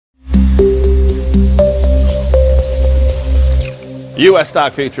U.S.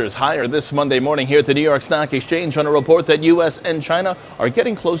 stock futures higher this Monday morning here at the New York Stock Exchange on a report that U.S. and China are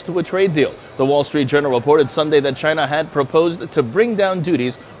getting close to a trade deal. The Wall Street Journal reported Sunday that China had proposed to bring down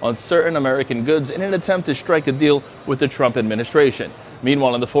duties on certain American goods in an attempt to strike a deal with the Trump administration.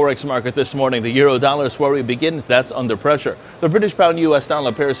 Meanwhile, in the Forex market this morning, the euro-dollar is where we begin. That's under pressure. The British pound-U.S.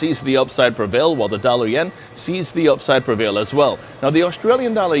 dollar pair sees the upside prevail, while the dollar-yen sees the upside prevail as well. Now, the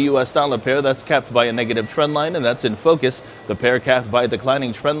Australian dollar-U.S. dollar pair, that's capped by a negative trend line, and that's in focus. The pair capped by a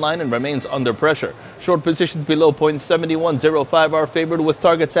declining trend line and remains under pressure. Short positions below 0.7105 are favored, with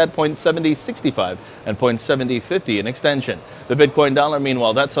targets at 0.7065 and 0.7050 in extension. The Bitcoin dollar,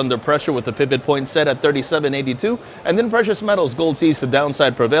 meanwhile, that's under pressure with the pivot point set at 37.82. And in precious metals, gold sees the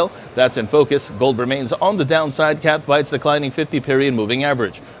downside prevail. That's in focus. Gold remains on the downside, capped by its declining 50-period moving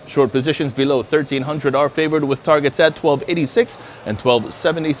average. Short positions below 1300 are favored, with targets at 1286 and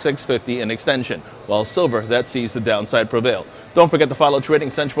 1276.50 in extension, while silver, that sees the downside prevail. Don't forget to follow Trading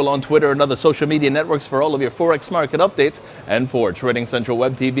Central on Twitter and other social media networks for all of your Forex market updates. And for Trading Central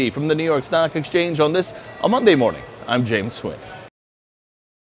Web TV from the New York Stock Exchange on this, a Monday morning, I'm James Swin.